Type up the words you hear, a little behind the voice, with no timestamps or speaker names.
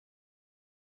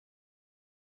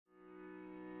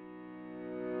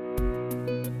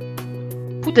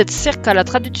Potete cercar la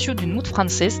traducció d'un mot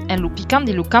francès en lo picant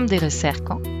di lo camp de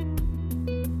recerca,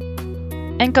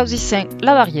 en causissant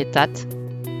la varietat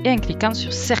e en clicant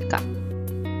sur cercar.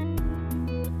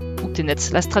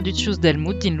 Obtenetz las traduccions del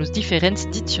mot dins los diferents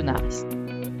diccionaris.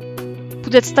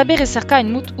 Potete també recercar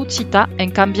un mot occitan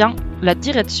en canviant la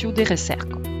direcció de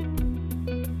recerca.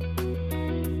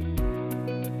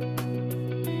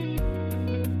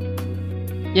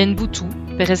 Hi ha un botó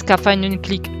per escafar en un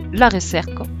clic la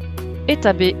recerca e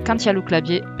també quand hi ha el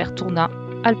clavier per tornar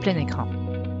al plen ecran.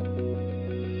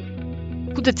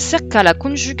 Potete cercar la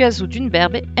conjugació d'un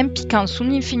verbe en picant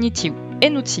son infinitiu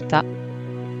en occitan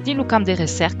dins lo camp de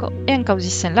recerca e en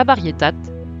causissant la varietat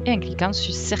e en clicant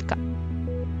sur cercar.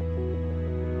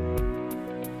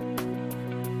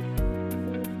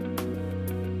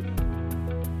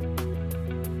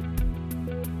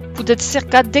 Potete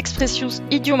cercar d'expressions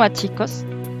idiomàtiques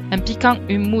en picant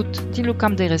un mot dins lo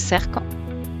camp de recerca,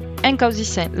 en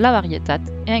causissant la varietat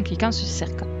e en clicant sur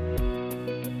cercar.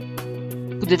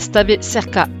 Potete també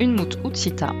cercar un mot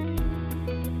occitan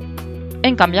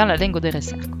en canviant la llengua de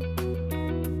recerca.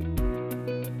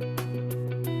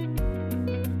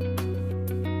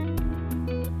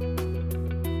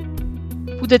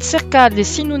 Potete cercar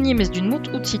les sinònims d'un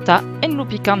mot occitan en lo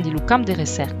picant dins lo camp de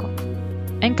recerca,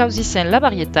 en causissant la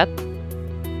varietat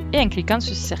e en clicant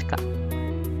sur cercar.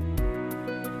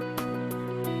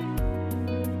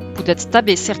 Potete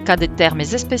també cercar de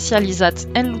termes especialitzats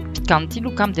en lo picant dins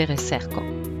lo camp de recerca,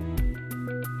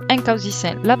 en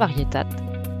causissant la varietat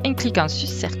e en clicant sur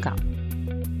cercar.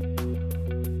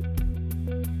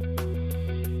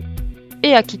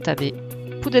 E aquí també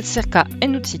potete cercar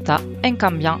en occitan en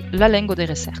canviant la llengua de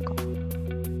recerca.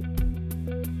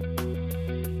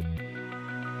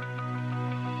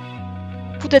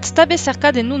 Potete també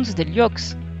cercar de noms de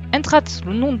llocs. Entratz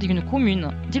lo nom d'una comuna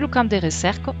dins lo camp de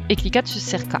recerca e clicatz sur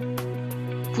cercar.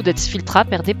 Potete filtrar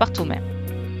per departament.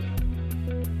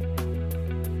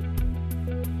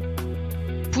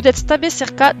 Potete també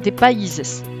cercar de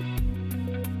països.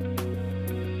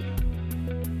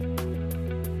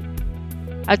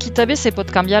 Aquí també se pot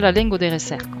canviar la llengua de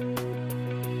recerca.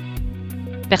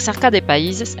 Per cercar de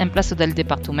països, en plaça del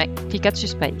departament, clicatz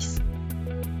sur país.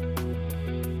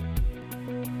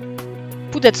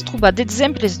 Potete trobar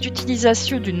d'exemples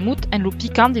d'utilització d'un mot en lo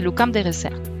picant dins lo camp de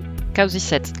recerca.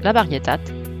 Causissez la varietat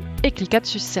e clicatz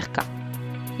sur cercar.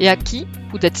 E aquí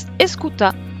potete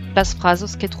escutar las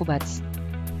frases que trobatz.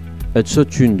 Et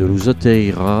chacun de los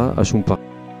atterrira a son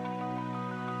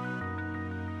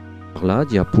parlat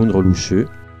d'y apprendre lo jeu